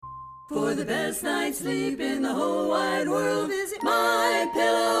For the best night's sleep in the whole wide world, visit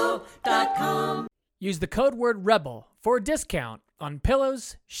MyPillow.com. Use the code word REBEL for a discount on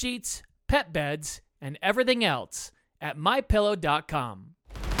pillows, sheets, pet beds, and everything else at MyPillow.com.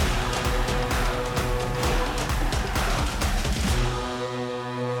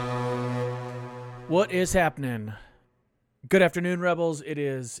 What is happening? Good afternoon, Rebels. It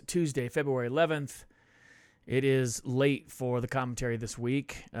is Tuesday, February 11th. It is late for the commentary this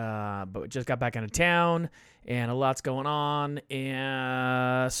week, but we just got back into town, and a lot's going on,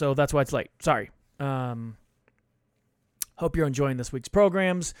 and so that's why it's late. Sorry. Hope you're enjoying this week's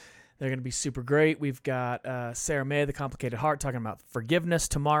programs. They're going to be super great. We've got Sarah May, The Complicated Heart, talking about forgiveness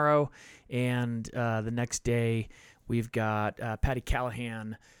tomorrow, and the next day we've got Patty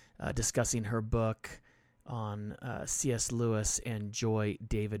Callahan discussing her book on C.S. Lewis and Joy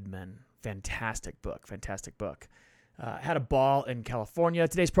Davidman. Fantastic book. Had a ball in California.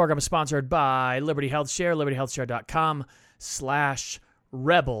 Today's program is sponsored by Liberty Health Share,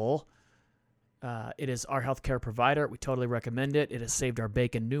 libertyhealthshare.com/rebel. It is our healthcare provider. We totally recommend it. It has saved our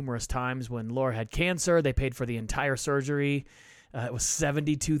bacon numerous times. When Laura had cancer, they paid for the entire surgery. It was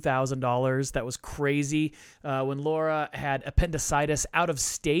 $72,000. That was crazy. When Laura had appendicitis out of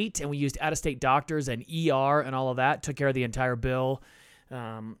state, and we used out-of-state doctors and ER and all of that, took care of the entire bill.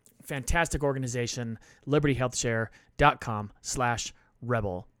 Fantastic organization,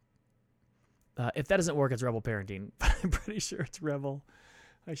 libertyhealthshare.com/rebel. If that doesn't work, it's Rebel Parenting, but I'm pretty sure it's Rebel.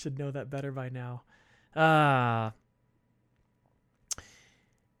 I should know that better by now.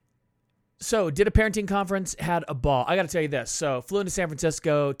 So, did a parenting conference, had a ball. I got to tell you this. So, flew into San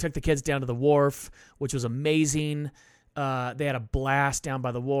Francisco, took the kids down to the wharf, which was amazing. They had a blast down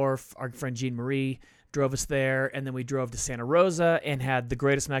by the wharf. Our friend Jean Marie drove us there, and then we drove to Santa Rosa and had the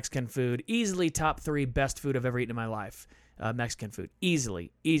greatest Mexican food. Easily top 3 best food I've ever eaten in my life. Mexican food.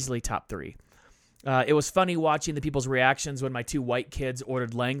 Easily top 3. It was funny watching the people's reactions when my 2 white kids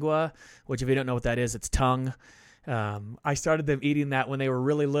ordered lengua, which if you don't know what that is, it's tongue. I started them eating that when they were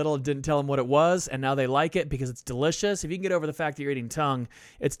really little and didn't tell them what it was, and now they like it because it's delicious. If you can get over the fact that you're eating tongue,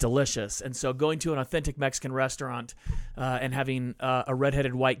 it's delicious. And so going to an authentic Mexican restaurant and having a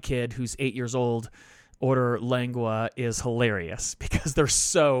redheaded white kid who's 8 years old order lengua is hilarious because they're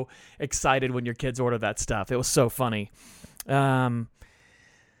so excited when your kids order that stuff. It was so funny. So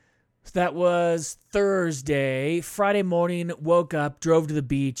that was Thursday. Friday morning, woke up, drove to the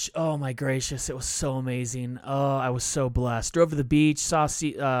beach. Oh my gracious, it was so amazing. Oh, I was so blessed. Drove to the beach, saw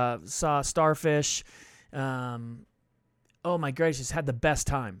starfish. Oh my gracious, had the best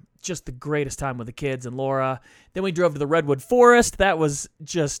time. Just the greatest time with the kids and Laura. Then we drove to the Redwood Forest. That was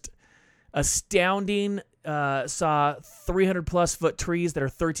just astounding. Saw 300 plus foot trees that are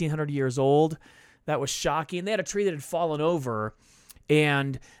 1,300 years old. That was shocking. They had a tree that had fallen over,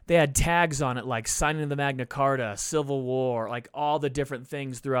 and they had tags on it like signing of the Magna Carta, Civil War, like all the different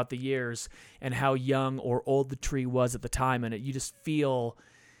things throughout the years and how young or old the tree was at the time. And you just feel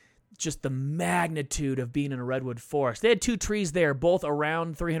just the magnitude of being in a redwood forest. They had 2 trees there, both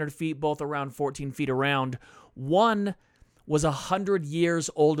around 300 feet, both around 14 feet around. One was 100 years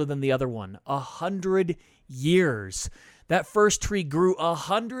older than the other one. 100 years. That first tree grew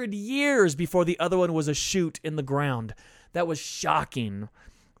 100 years before the other one was a shoot in the ground. That was shocking.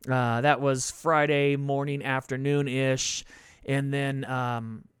 That was Friday morning, afternoon-ish. And then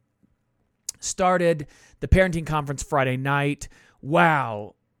started the parenting conference Friday night.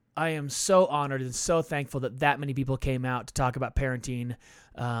 Wow. I am so honored and so thankful that many people came out to talk about parenting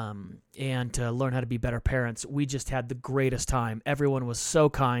and to learn how to be better parents. We just had the greatest time. Everyone was so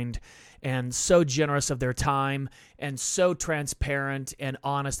kind and so generous of their time and so transparent and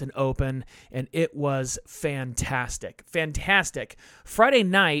honest and open, and it was fantastic. Fantastic. Friday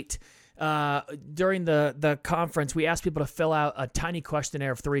night, during the conference, we asked people to fill out a tiny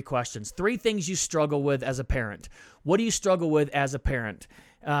questionnaire of 3 questions. 3 things you struggle with as a parent. What do you struggle with as a parent?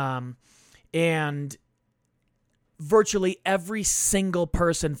 And virtually every single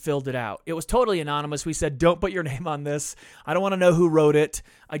person filled it out. It was totally anonymous. We said, don't put your name on this. I don't want to know who wrote it.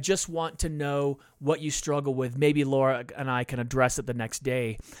 I just want to know what you struggle with. Maybe Laura and I can address it the next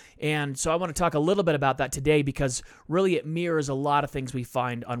day. And so I want to talk a little bit about that today because really it mirrors a lot of things we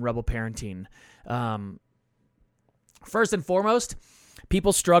find on Rebel Parenting. First and foremost,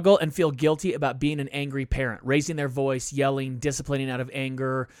 people struggle and feel guilty about being an angry parent, raising their voice, yelling, disciplining out of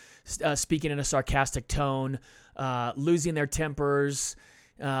anger, speaking in a sarcastic tone, losing their tempers,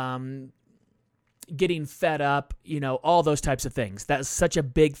 getting fed up, all those types of things. That's such a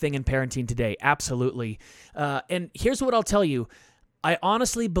big thing in parenting today. Absolutely. And here's what I'll tell you. I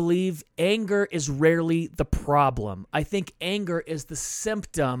honestly believe anger is rarely the problem. I think anger is the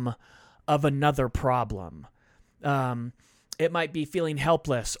symptom of another problem. It might be feeling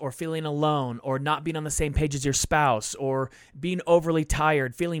helpless or feeling alone or not being on the same page as your spouse or being overly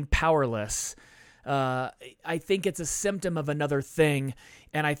tired, feeling powerless. I think it's a symptom of another thing,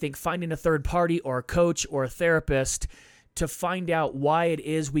 and I think finding a third party or a coach or a therapist to find out why it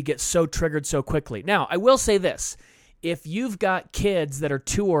is we get so triggered so quickly. Now, I will say this. If you've got kids that are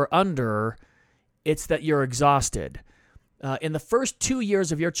 2 or under, it's that you're exhausted. In the first 2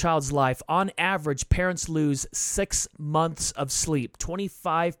 years of your child's life, on average, parents lose 6 months of sleep,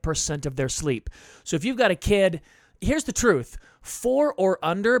 25% of their sleep. So if you've got a kid, here's the truth. 4 or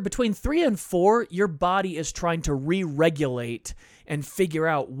under, between 3 and 4, your body is trying to re-regulate and figure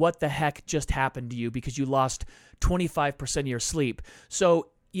out what the heck just happened to you because you lost 25% of your sleep. So,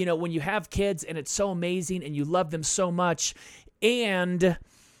 when you have kids and it's so amazing and you love them so much and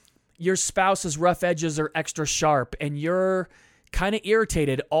your spouse's rough edges are extra sharp and you're kind of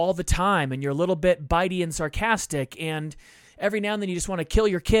irritated all the time and you're a little bit bitey and sarcastic and every now and then you just want to kill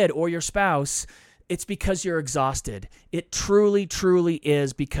your kid or your spouse, it's because you're exhausted. It truly, truly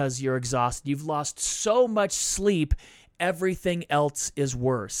is because you're exhausted. You've lost so much sleep. Everything else is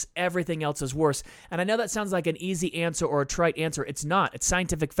worse. Everything else is worse. And I know that sounds like an easy answer or a trite answer. It's not. It's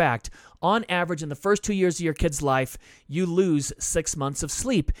scientific fact. On average, in the first 2 years of your kid's life, you lose 6 months of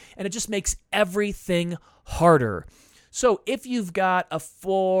sleep. And it just makes everything harder. So if you've got a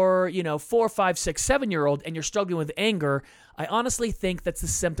 4, 5, 6, 7-year-old and you're struggling with anger, I honestly think that's the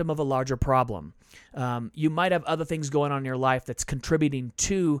symptom of a larger problem. You might have other things going on in your life that's contributing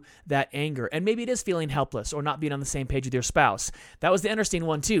to that anger. And maybe it is feeling helpless or not being on the same page with your spouse. That was the interesting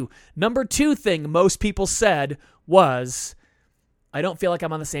one too. Number 2 thing most people said was, I don't feel like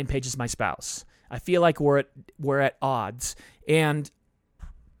I'm on the same page as my spouse. I feel like we're at odds. And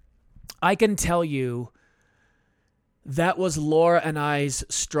I can tell you, that was Laura and I's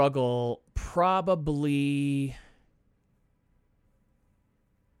struggle probably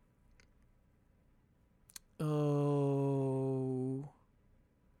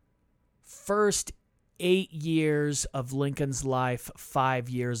first 8 years of Lincoln's life, 5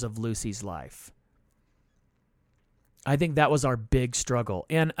 years of Lucy's life. I think that was our big struggle.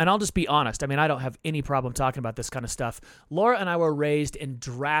 And I'll just be honest. I mean, I don't have any problem talking about this kind of stuff. Laura and I were raised in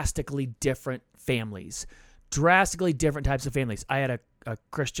drastically different families. Drastically different types of families. I had a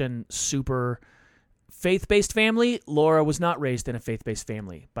Christian, super faith-based family. Laura was not raised in a faith-based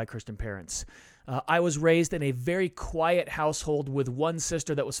family by Christian parents. I was raised in a very quiet household with one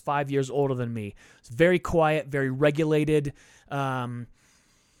sister that was 5 years older than me. It's very quiet, very regulated. There's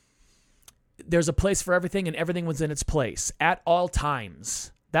a place for everything, and everything was in its place at all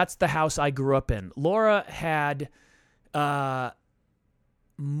times. That's the house I grew up in. Laura had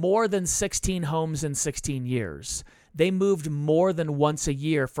more than 16 homes in 16 years. They moved more than once a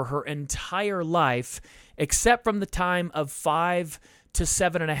year for her entire life, except from the time of 5 to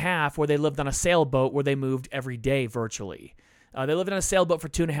 7.5, where they lived on a sailboat where they moved every day virtually. They lived on a sailboat for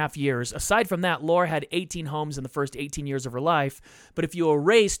 2.5 years. Aside from that, Laura had 18 homes in the first 18 years of her life. But if you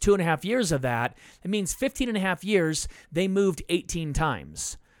erase 2.5 years of that, it means 15.5 years, they moved 18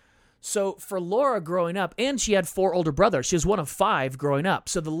 times. So for Laura growing up, and she had 4 older brothers, she was one of 5 growing up.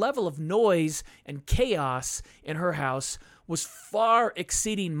 So the level of noise and chaos in her house was far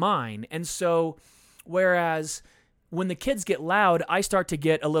exceeding mine. And so whereas when the kids get loud, I start to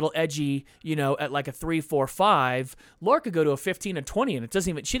get a little edgy, at like a 3, 4, 5. Laura could go to a 15 and 20, and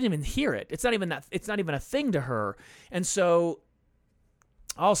she didn't even hear it. It's not even a thing to her. And so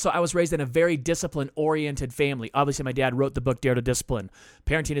also, I was raised in a very discipline-oriented family. Obviously, my dad wrote the book Dare to Discipline.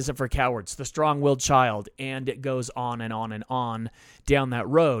 Parenting Isn't for Cowards, The Strong-Willed Child, and it goes on and on and on down that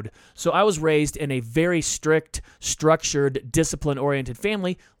road. So I was raised in a very strict, structured, discipline-oriented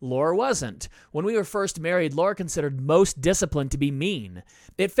family. Laura wasn't. When we were first married, Laura considered most discipline to be mean.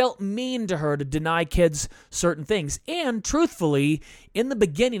 It felt mean to her to deny kids certain things. And truthfully, in the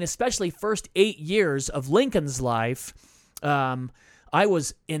beginning, especially first 8 years of Lincoln's life, I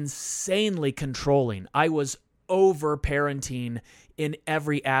was insanely controlling. I was over-parenting in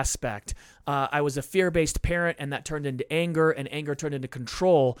every aspect. I was a fear-based parent, and that turned into anger, and anger turned into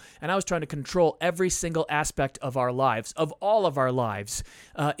control. And I was trying to control every single aspect of our lives, of all of our lives.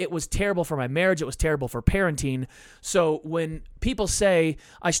 It was terrible for my marriage. It was terrible for parenting. So when people say,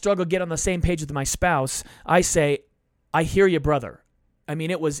 I struggle to get on the same page with my spouse, I say, I hear you, brother. I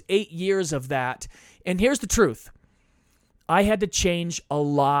mean, it was 8 years of that. And here's the truth. I had to change a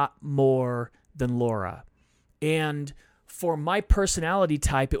lot more than Laura. And for my personality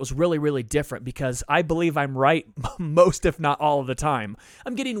type, it was really, really different because I believe I'm right most, if not all of the time.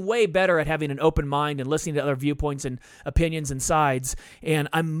 I'm getting way better at having an open mind and listening to other viewpoints and opinions and sides. And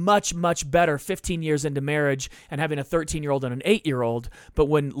I'm much, much better 15 years into marriage and having a 13-year-old and an 8-year-old. But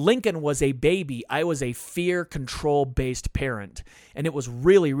when Lincoln was a baby, I was a fear control-based parent. And it was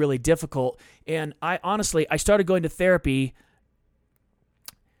really, really difficult. And I started going to therapy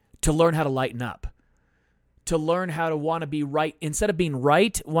to learn how to lighten up. To learn how to want to be right, instead of being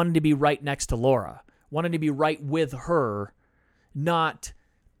right, wanting to be right next to Laura, wanting to be right with her, not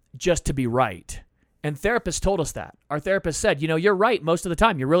just to be right. And therapists told us that. Our therapist said, you're right most of the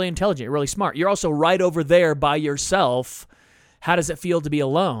time. You're really intelligent. You're really smart. You're also right over there by yourself. How does it feel to be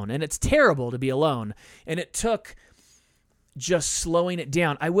alone? And it's terrible to be alone. And it took just slowing it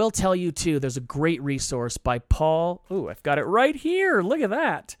down. I will tell you, too, there's a great resource by Paul. Ooh, I've got it right here. Look at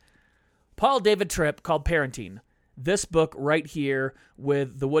that. Paul David Tripp, called Parenting. This book right here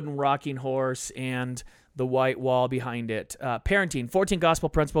with the wooden rocking horse and the white wall behind it. Parenting, 14 Gospel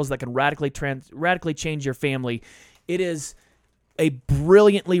Principles that can radically change your family. It is a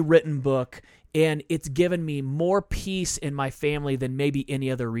brilliantly written book, and it's given me more peace in my family than maybe any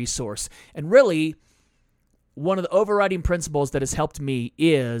other resource. And really, one of the overriding principles that has helped me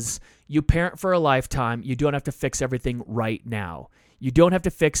is you parent for a lifetime. You don't have to fix everything right now. You don't have to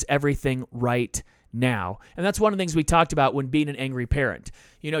fix everything right now. And that's one of the things we talked about when being an angry parent.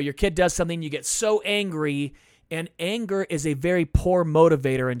 Your kid does something, you get so angry, and anger is a very poor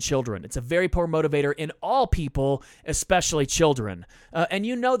motivator in children. It's a very poor motivator in all people, especially children. And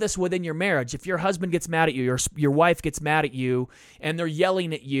you know this within your marriage. If your husband gets mad at you, your wife gets mad at you, and they're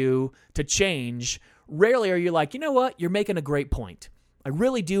yelling at you to change, rarely are you like, you know what, you're making a great point. I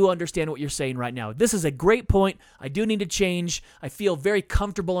really do understand what you're saying right now. This is a great point. I do need to change. I feel very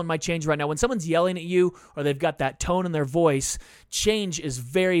comfortable in my change right now. When someone's yelling at you or they've got that tone in their voice, change is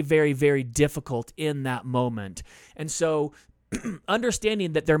very, very, very difficult in that moment. And so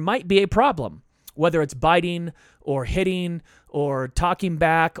understanding that there might be a problem, whether it's biting or hitting or talking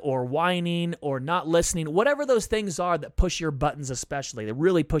back or whining or not listening, whatever those things are that push your buttons especially, that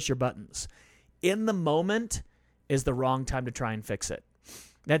really push your buttons, in the moment is the wrong time to try and fix it.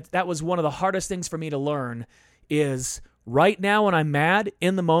 That was one of the hardest things for me to learn is right now when I'm mad,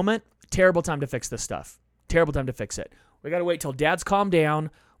 in the moment, terrible time to fix this stuff. Terrible time to fix it. We got to wait till dad's calmed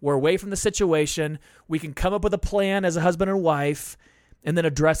down. We're away from the situation. We can come up with a plan as a husband and wife and then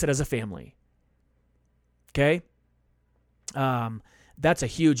address it as a family. Okay? That's a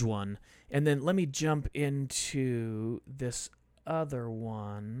huge one. And then let me jump into this other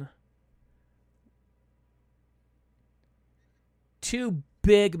one. Two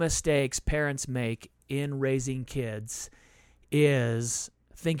big mistakes parents make in raising kids is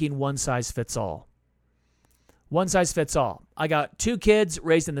thinking one size fits all. One size fits all. I got 2 kids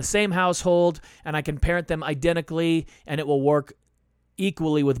raised in the same household, and I can parent them identically, and it will work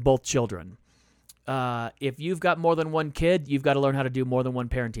equally with both children. If you've got more than one kid, you've got to learn how to do more than one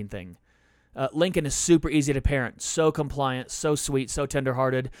parenting thing. Lincoln is super easy to parent, so compliant, so sweet, so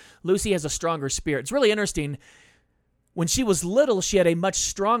tenderhearted. Lucy has a stronger spirit. It's really interesting. When she was little, she had a much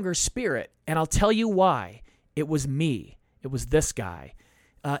stronger spirit, and I'll tell you why. It was me. It was this guy.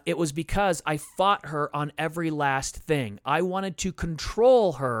 It was because I fought her on every last thing. I wanted to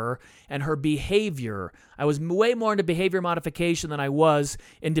control her and her behavior. I was way more into behavior modification than I was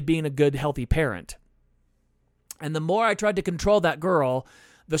into being a good, healthy parent. And the more I tried to control that girl,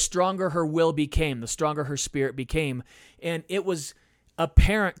 the stronger her will became, the stronger her spirit became. And it was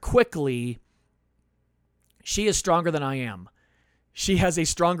apparent quickly she is stronger than I am. She has a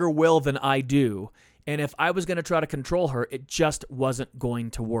stronger will than I do. And if I was going to try to control her, it just wasn't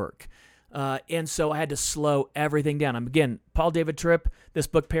going to work. And so I had to slow everything down. Again, Paul David Tripp, this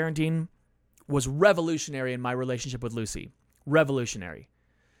book, Parenting, was revolutionary in my relationship with Lucy. Revolutionary.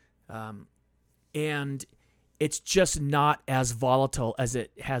 And it's just not as volatile as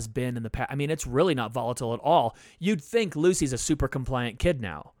it has been in the past. I mean, it's really not volatile at all. You'd think Lucy's a super compliant kid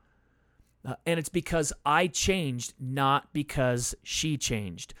now. And it's because I changed, not because she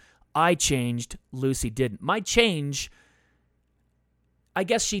changed. I changed, Lucy didn't. My change, I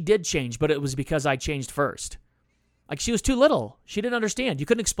guess she did change, but it was because I changed first. Like, she was too little. She didn't understand. You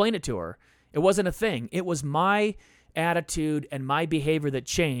couldn't explain it to her. It wasn't a thing. It was my attitude and my behavior that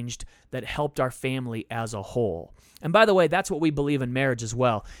changed that helped our family as a whole. And by the way, that's what we believe in marriage as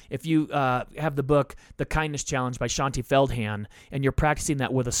well. If you have the book, The Kindness Challenge by Shaunti Feldhahn, and you're practicing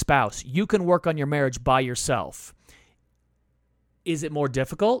that with a spouse, you can work on your marriage by yourself. Is it more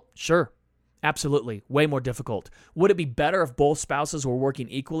difficult? Sure. Absolutely. Way more difficult. Would it be better if both spouses were working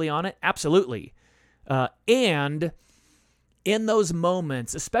equally on it? Absolutely. And in those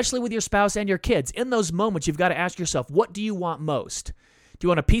moments, especially with your spouse and your kids, in those moments, you've got to ask yourself, what do you want most? Do you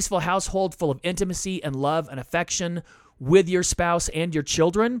want a peaceful household full of intimacy and love and affection with your spouse and your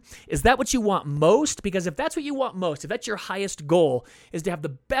children? Is that what you want most? Because if that's what you want most, if that's your highest goal, is to have the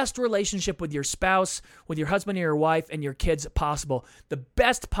best relationship with your spouse, with your husband or your wife, and your kids possible, the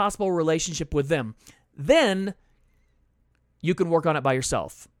best possible relationship with them, then you can work on it by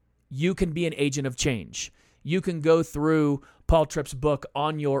yourself. You can be an agent of change. You can go through Paul Tripp's book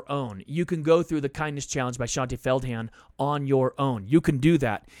on your own. You can go through the Kindness Challenge by Shaunti Feldhahn on your own. You can do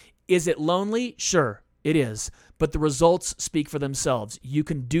that. Is it lonely? Sure, it is. But the results speak for themselves. You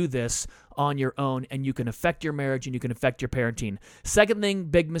can do this on your own, and you can affect your marriage, and you can affect your parenting. Second thing,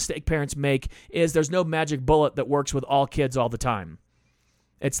 big mistake parents make is there's no magic bullet that works with all kids all the time.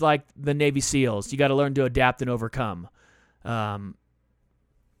 It's like the Navy SEALs. You got to learn to adapt and overcome.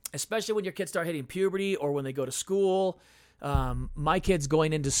 Especially when your kids start hitting puberty or when they go to school. My kids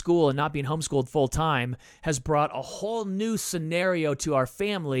going into school and not being homeschooled full time has brought a whole new scenario to our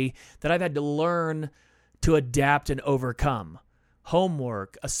family that I've had to learn to adapt and overcome.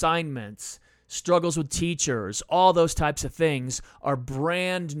 Homework, assignments, struggles with teachers, all those types of things are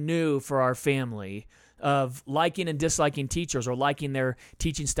brand new for our family, of liking and disliking teachers, or liking their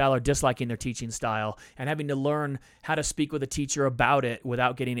teaching style or disliking their teaching style, and having to learn how to speak with a teacher about it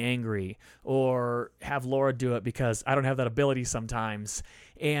without getting angry, or have Laura do it because I don't have that ability sometimes,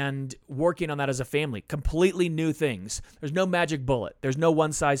 and working on that as a family. Completely new things. There's no magic bullet. There's no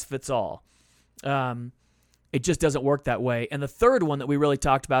one size fits all. It just doesn't work that way. And the third one that we really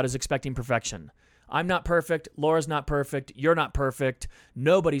talked about is expecting perfection. I'm not perfect. Laura's not perfect. You're not perfect.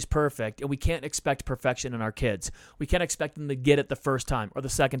 Nobody's perfect. And we can't expect perfection in our kids. We can't expect them to get it the first time or the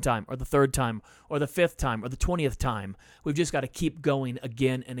second time or the third time or the fifth time or the 20th time. We've just got to keep going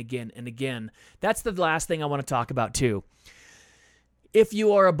again and again and again. That's the last thing I want to talk about too. If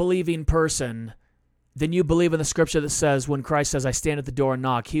you are a believing person, then you believe in the scripture that says, when Christ says, I stand at the door and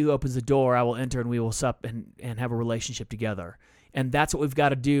knock, he who opens the door, I will enter and we will sup and have a relationship together. And that's what we've got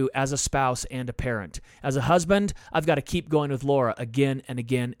to do as a spouse and a parent. As a husband, I've got to keep going with Laura again and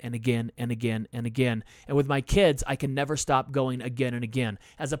again and again and again and again. And with my kids, I can never stop going again and again.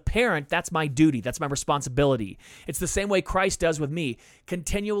 As a parent, that's my duty. That's my responsibility. It's the same way Christ does with me.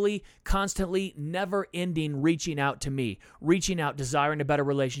 Continually, constantly, never ending, reaching out to me. Reaching out, desiring a better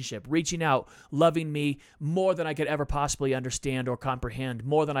relationship. Reaching out, loving me more than I could ever possibly understand or comprehend.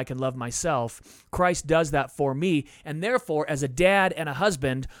 More than I can love myself. Christ does that for me. And therefore, as a dad and a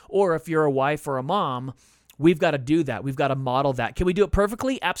husband, or if you're a wife or a mom, we've got to do that. We've got to model that. Can we do it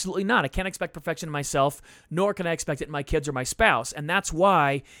perfectly? Absolutely not. I can't expect perfection in myself, nor can I expect it in my kids or my spouse. And that's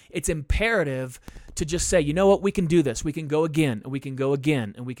why it's imperative to just say, you know what, we can do this. We can go again, and we can go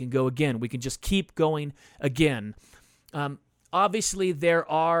again, and we can go again. We can just keep going again. Obviously, there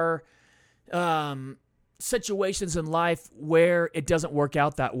are situations in life where it doesn't work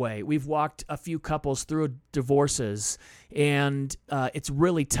out that way. We've walked a few couples through divorces, and it's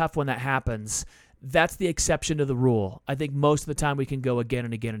really tough when that happens. That's the exception to the rule. I think most of the time we can go again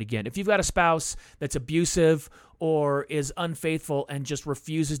and again and again. If you've got a spouse that's abusive or is unfaithful and just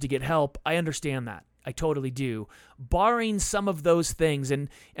refuses to get help, I understand that. I totally do. Barring some of those things, and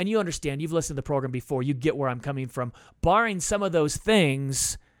you understand, you've listened to the program before, you get where I'm coming from. Barring some of those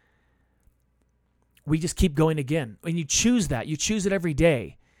things, we just keep going again. And you choose that. You choose it every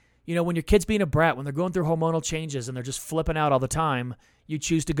day. You know, when your kid's being a brat, when they're going through hormonal changes and they're just flipping out all the time, you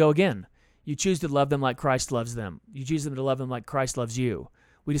choose to go again. You choose to love them like Christ loves them. You choose them to love them like Christ loves you.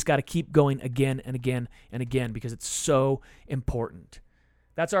 We just got to keep going again and again and again because it's so important.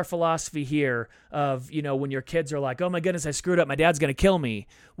 That's our philosophy here of, you know, when your kids are like, oh my goodness, I screwed up. My dad's going to kill me.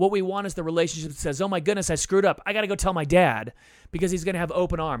 What we want is the relationship that says, oh my goodness, I screwed up. I got to go tell my dad because he's going to have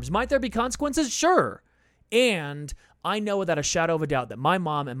open arms. Might there be consequences? Sure. And I know without a shadow of a doubt that my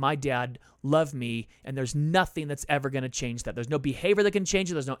mom and my dad love me, and there's nothing that's ever going to change that. There's no behavior that can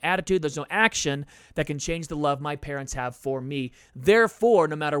change it. There's no attitude. There's no action that can change the love my parents have for me. Therefore,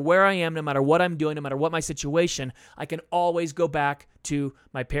 no matter where I am, no matter what I'm doing, no matter what my situation, I can always go back to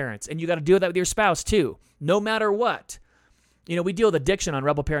my parents. And you got to do that with your spouse too, no matter what. You know, we deal with addiction on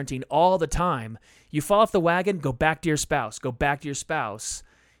Rebel Parenting all the time. You fall off the wagon, go back to your spouse. Go back to your spouse.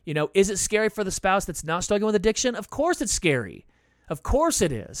 You know, is it scary for the spouse that's not struggling with addiction? Of course it's scary. Of course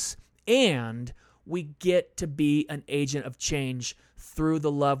it is. And we get to be an agent of change through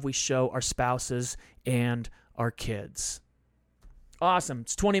the love we show our spouses and our kids. Awesome.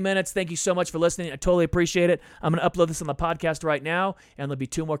 It's 20 minutes. Thank you so much for listening. I totally appreciate it. I'm going to upload this on the podcast right now, and there'll be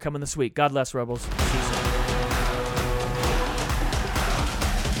 2 more coming this week. God bless, Rebels. See you soon.